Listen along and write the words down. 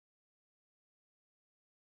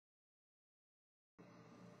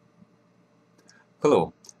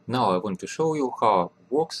Hello, now I want to show you how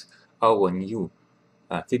works our new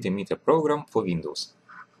Theta-Meter program for Windows.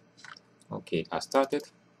 Okay, I started.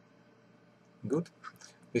 Good.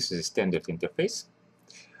 This is a standard interface.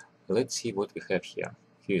 Let's see what we have here.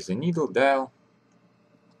 Here's a needle, dial,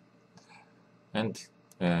 and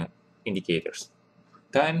indicators.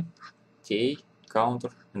 Time, TA,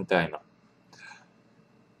 counter, and timer.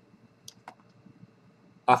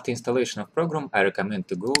 After installation of program, I recommend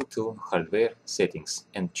to go to hardware settings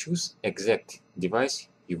and choose exact device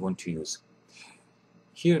you want to use.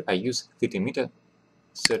 Here I use Theta-Meter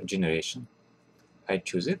third generation. I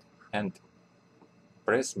choose it and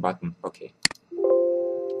press button OK.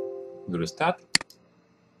 We restart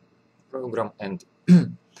program and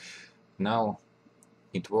now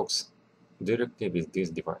it works directly with this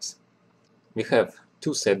device. We have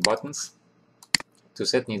two set buttons to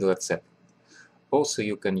set needle at set. Also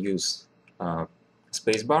you can use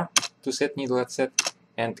spacebar to set needle at set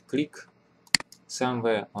and click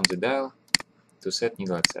somewhere on the dial to set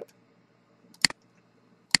needle at set.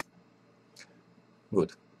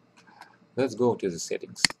 Good. Let's go to the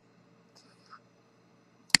settings.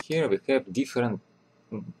 Here we have different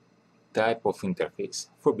type of interface.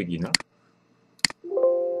 For beginner,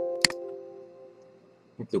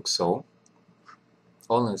 it looks so.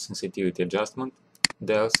 Only sensitivity adjustment,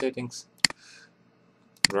 dial settings,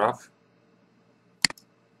 graph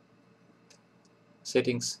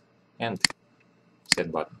settings, and set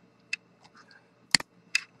button.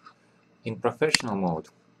 In professional mode,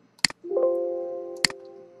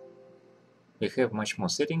 we have much more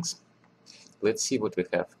settings. Let's see what we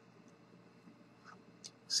have.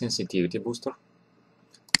 Sensitivity booster,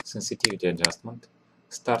 sensitivity adjustment,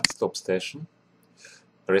 start-stop station,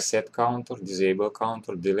 reset counter, disable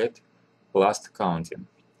counter, delete, last counting.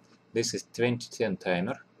 This is 2010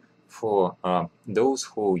 timer for those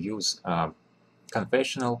who use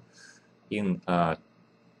confessional in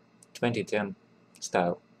 2010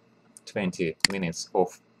 style. 20 minutes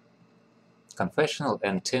of confessional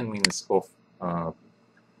and 10 minutes of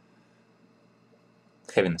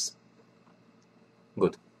heaviness.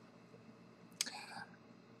 Good.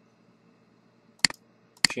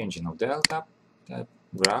 Changing of dial type,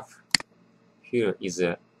 graph. Here is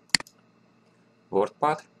a word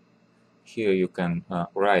path. Here you can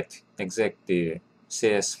write exactly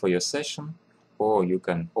CS for your session, or you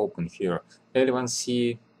can open here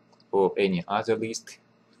L1C or any other list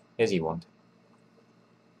as you want.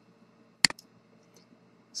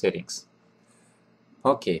 Settings.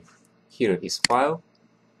 Okay, here is file.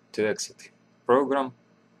 To exit program,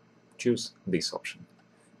 choose this option.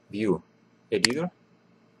 View editor,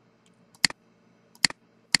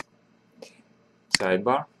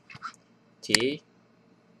 sidebar, TA,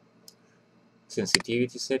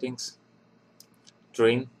 sensitivity settings,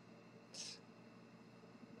 trim,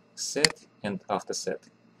 set, and after set.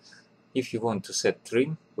 If you want to set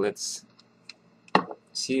trim, let's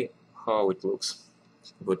see how it looks.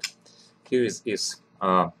 Good. Here is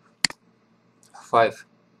 5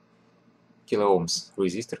 kilo ohms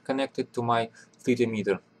resistor connected to my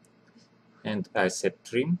Theta-Meter, and I set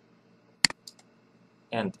trim,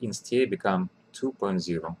 and in TA become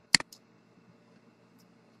 2.0.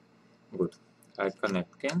 Good. I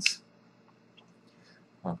connect cans.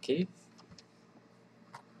 Okay.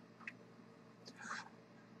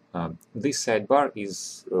 This sidebar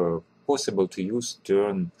is possible to use to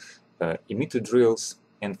run emitter drills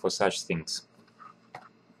and for such things.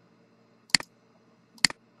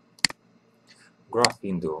 Graph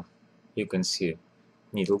window. You can see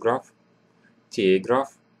needle graph, TA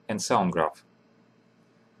graph, and sound graph.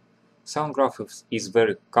 Sound graph is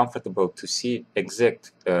very comfortable to see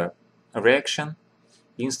exact reaction,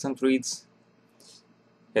 instant reads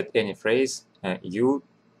at any phrase you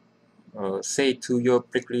say to your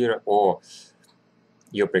pre-clear, or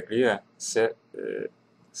your pre-clear say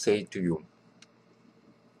to you.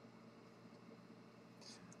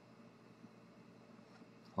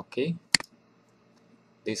 Okay,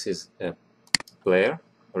 this is a player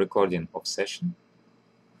recording of session,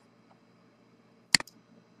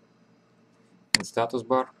 and status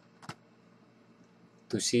bar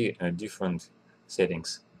to see different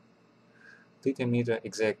settings. Theta-Meter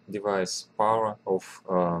exact device, power of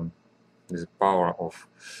the power of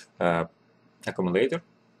accumulator,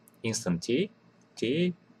 instant TA,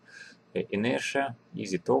 inertia,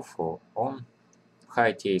 easy off or on,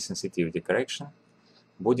 high TA sensitivity correction,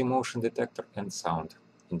 body motion detector, and sound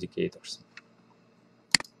indicators.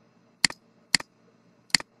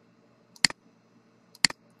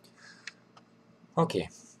 Okay.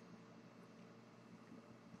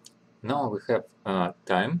 Now we have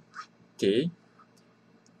time, TA,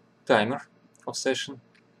 timer of session,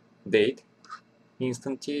 date,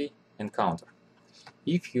 instant TA, and counter.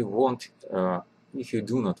 If you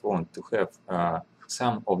do not want to have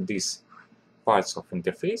some of these parts of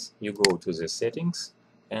interface, you go to the settings,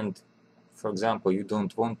 and for example, you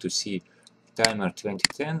don't want to see timer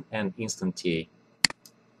 2010 and instant TA.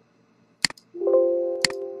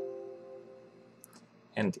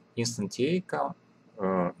 And instant TA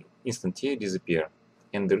disappear,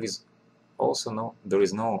 and there is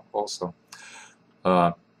no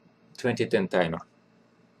 2010 timer.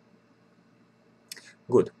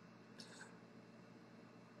 Good.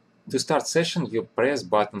 To start session, you press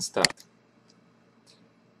button start.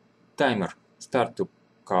 Timer start to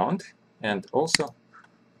count, and also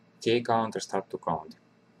TA counter start to count.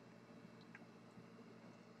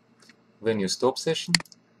 When you stop session,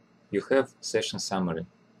 you have session summary.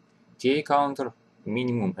 TA counter,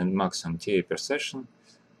 minimum and maximum TA per session,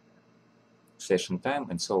 session time,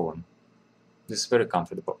 and so on. This is very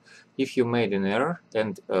comfortable. If you made an error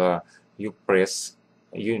and you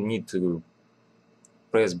need to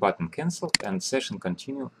press button cancel and session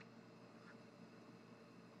continue,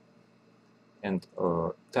 and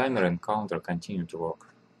timer and counter continue to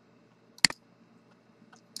work.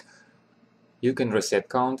 You can reset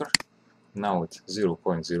counter. Now it's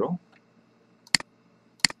 0.0.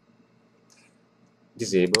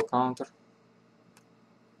 Disable counter.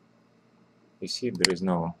 You see there is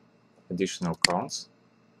no additional counts.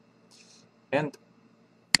 And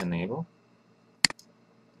enable.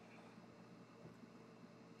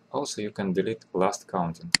 Also, you can delete last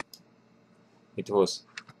counting. It was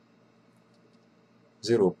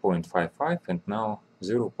 0.55 and now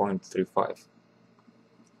 0.35.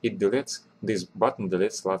 This button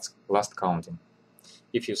deletes last counting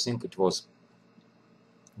if you think it was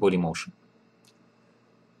body motion.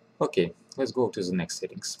 Okay, let's go to the next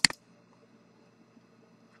settings.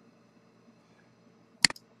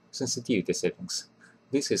 Sensitivity settings.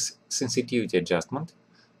 This is sensitivity adjustment.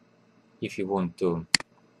 If you want to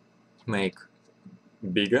make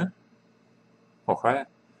bigger or higher,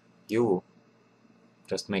 you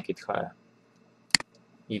just make it higher.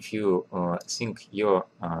 If you think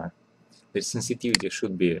the sensitivity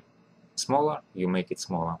should be smaller, you make it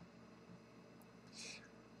smaller.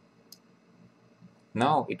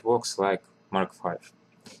 Now it works like Mark V.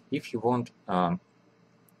 If you want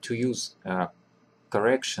to use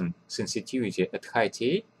correction sensitivity at high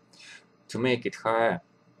TA, to make it higher,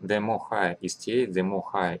 the more high is TA, the more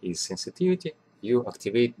high is sensitivity, you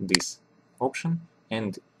activate this option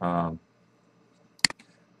and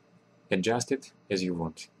adjust it as you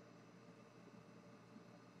want.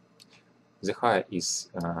 The higher is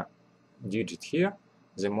digit here,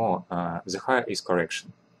 the higher is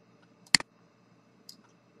correction.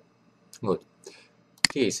 Good.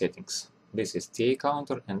 TA settings. This is TA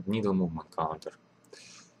counter and needle movement counter.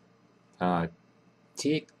 TA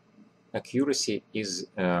accuracy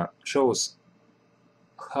shows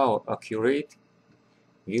how accurate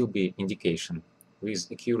will be indication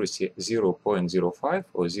with accuracy 0.05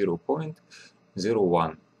 or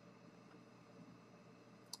 0.01.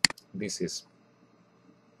 This is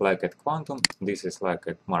like at quantum, this is like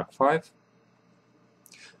at Mark V.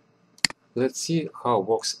 Let's see how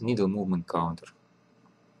works needle movement counter.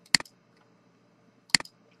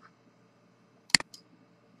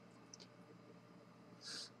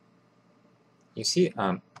 You see,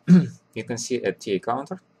 you can see at TA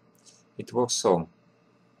counter, it works so.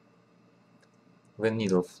 When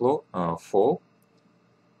needle fall,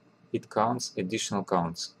 it counts additional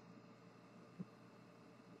counts,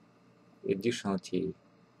 additional TA.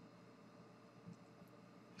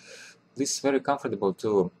 This is very comfortable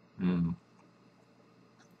to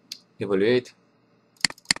evaluate,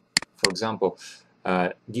 for example,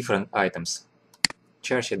 different items,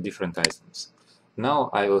 charge at different items. Now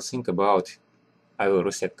I will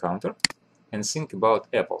reset counter and think about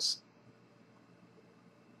apples.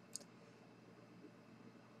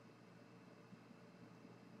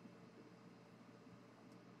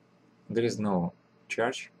 There is no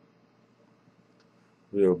charge,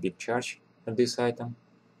 real big charge at this item.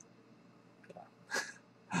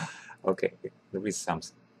 Okay, there is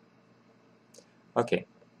something. Okay,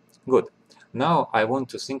 good. Now I want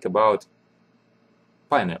to think about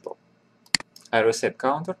pineapple. I reset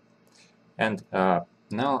counter, and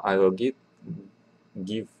now I will get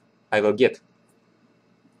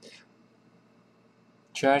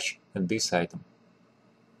charge at this item.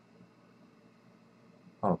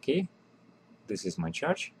 Okay, this is my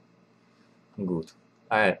charge. Good.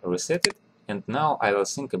 I reset it, and now I will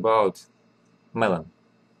think about melon.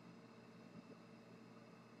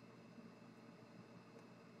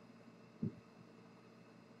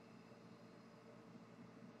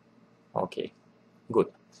 Okay, good.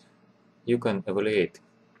 You can evaluate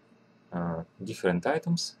different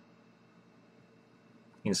items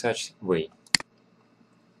in such way.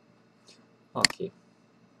 Okay.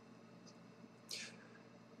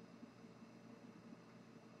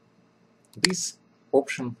 This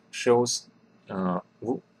option shows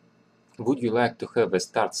would you like to have a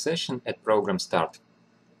start session at program start?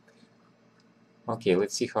 Okay,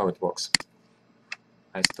 let's see how it works.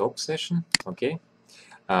 I stop session. Okay.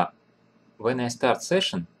 When I start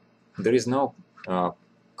session, there is no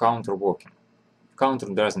counter working. Counter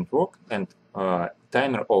doesn't work, and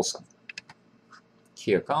timer also.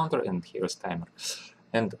 Here counter and here is timer.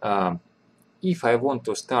 And if I want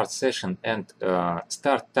to start session and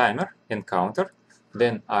start timer and counter,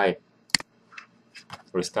 then I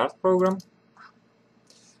restart program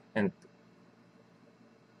and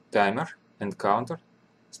timer and counter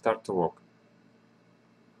start to work.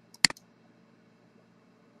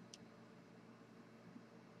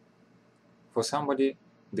 For somebody,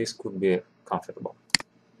 this could be comfortable.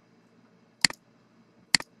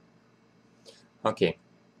 Okay.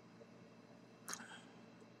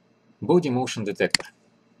 Body motion detector.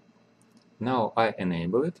 Now I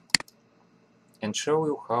enable it and show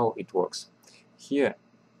you how it works. Here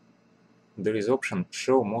there is option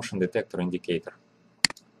show motion detector indicator.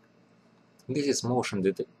 This is motion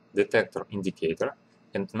detector indicator,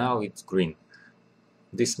 and now it's green.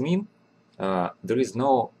 This means there is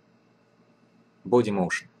no body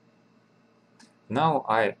motion. Now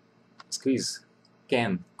I squeeze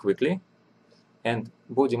can quickly, and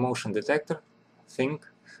body motion detector think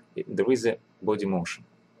there is a body motion,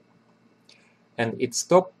 and it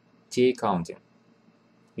stopped TA counting.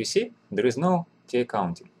 You see, there is no TA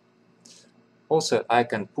counting. Also, I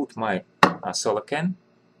can put my solar can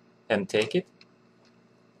and take it,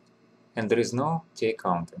 and there is no TA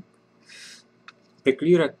counting.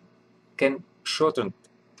 Preclearer can shorten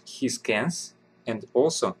his cans, and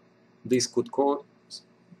also this could cause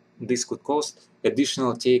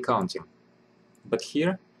additional TA counting. But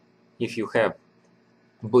here, if you have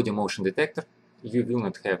body motion detector, you will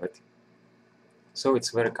not have it. So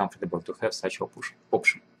it's very comfortable to have such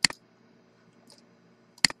option.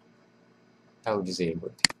 I'll disable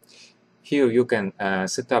it. Here you can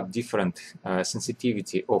set up different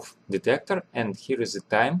sensitivity of detector, and here is the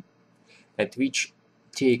time at which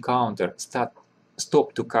TA counter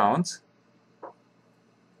stop to count.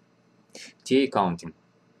 TA counting.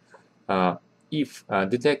 If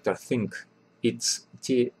detector think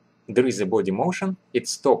there is a body motion, it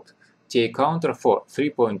stopped TA counter for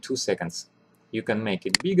 3.2 seconds. You can make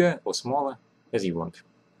it bigger or smaller as you want.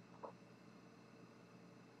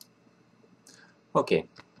 Okay.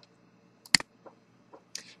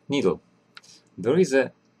 Needle. There is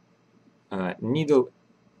a needle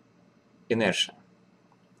inertia.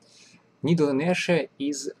 Needle inertia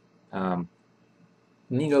is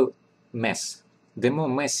needle mass. The more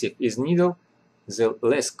massive is needle, the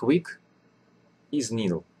less quick is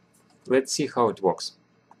needle. Let's see how it works.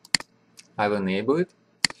 I will enable it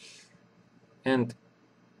and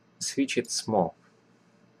switch it small.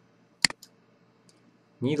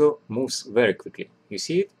 Needle moves very quickly. You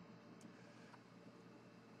see it?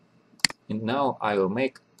 And now I will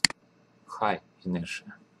make high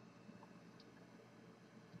inertia.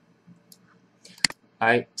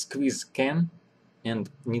 I squeeze can and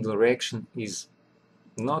needle reaction is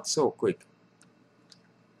not so quick.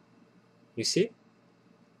 You see?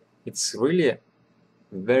 It's really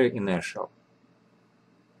very inertial.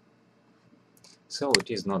 So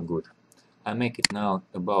it is not good. I make it now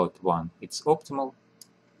about 1. It's optimal.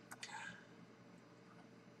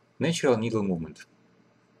 Natural needle movement.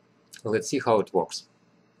 Let's see how it works.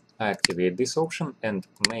 I activate this option and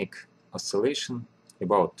make oscillation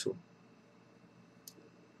about 2.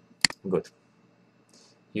 Good.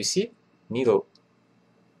 You see, needle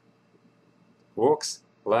works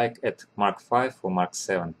like at Mark 5 or Mark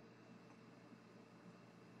 7.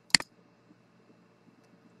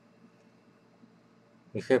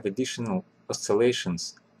 We have additional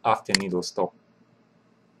oscillations after needle stop.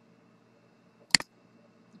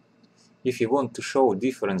 If you want to show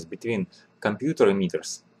difference between computer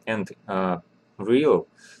emitters and real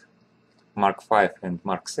Mark 5 and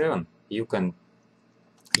Mark 7, you can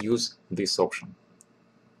use this option.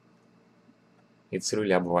 It's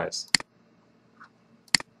really obvious.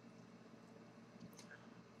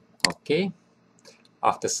 Okay,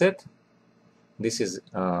 after set, this is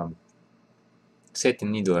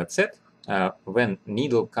setting needle at set. When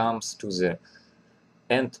needle comes to the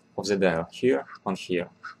end of the dial, here on here.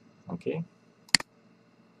 Okay,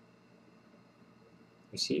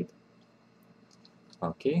 you see it?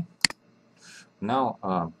 Okay,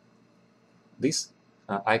 now This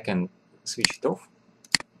I can switch it off,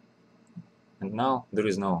 and now there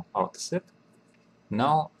is no auto set.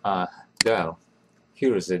 Now dial,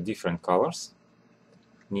 here is the different colors.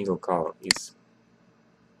 Needle color is,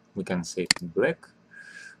 we can say it black.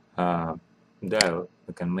 Dial,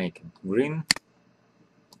 we can make it green.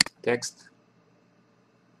 Text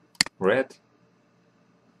red.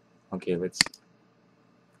 Okay, let's see.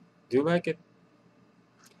 Do you like it?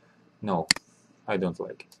 No, I don't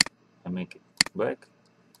like it. I make it black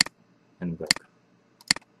and black.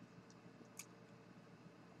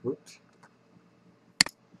 Good.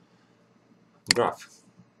 Graph.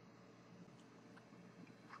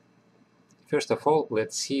 First of all,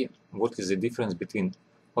 let's see what is the difference between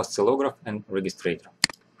oscillograph and registrator.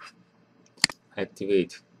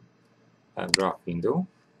 Activate a graph window.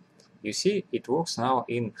 You see it works now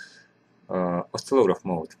in oscillograph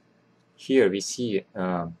mode. Here we see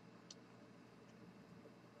a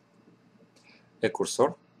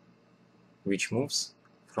cursor which moves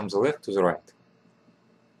from the left to the right.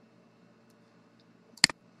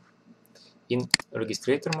 In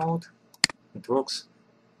registrator mode it works,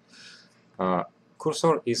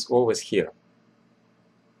 cursor is always here.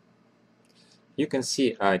 You can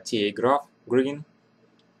see a TA graph green,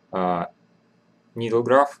 needle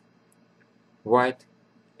graph white,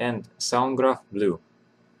 and sound graph blue.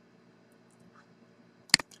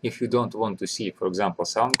 If you don't want to see, for example,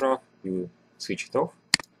 sound graph, you switch it off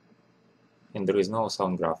and there is no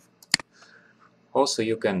sound graph. Also,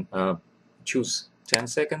 you can choose 10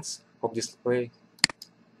 seconds of display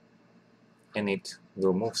and it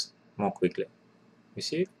will move more quickly. You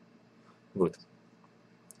see it? Good.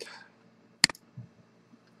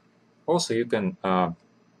 Also, you can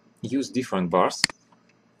use different bars.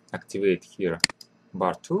 Activate here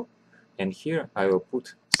bar 2, and here I will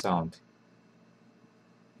put sound.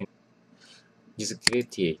 Deactivate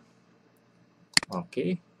TA.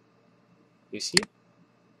 Okay, you see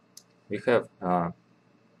we have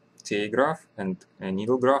TA graph and a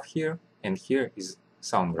needle graph here, and here is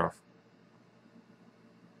sound graph.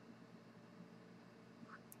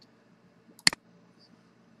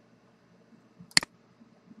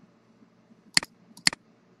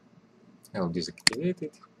 I'll deactivate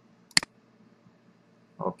it.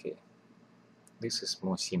 Okay, this is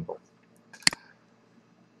more simple.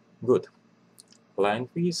 Good. Line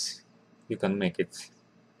width, you can make it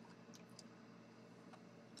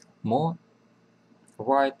more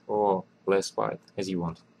wide or less wide as you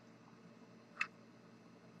want.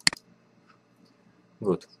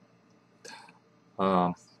 Good.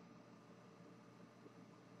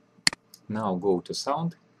 Now go to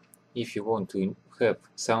sound. If you want to have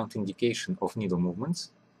sound indication of needle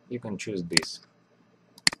movements, you can choose this.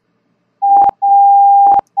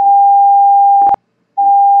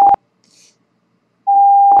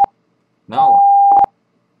 Now,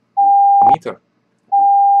 meter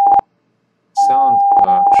sound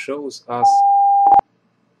shows us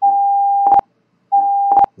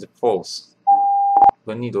the falls.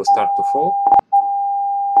 When needle start to fall,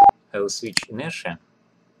 I will switch inertia.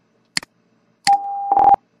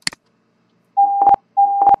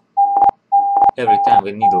 Every time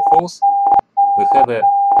the needle falls, we have a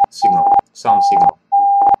signal, sound signal.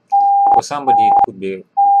 For somebody, it could be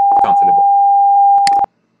comfortable.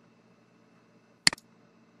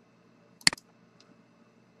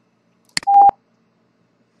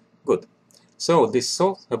 Good. So this is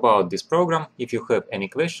all about this program. If you have any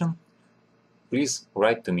question, please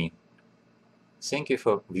write to me. Thank you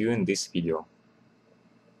for viewing this video.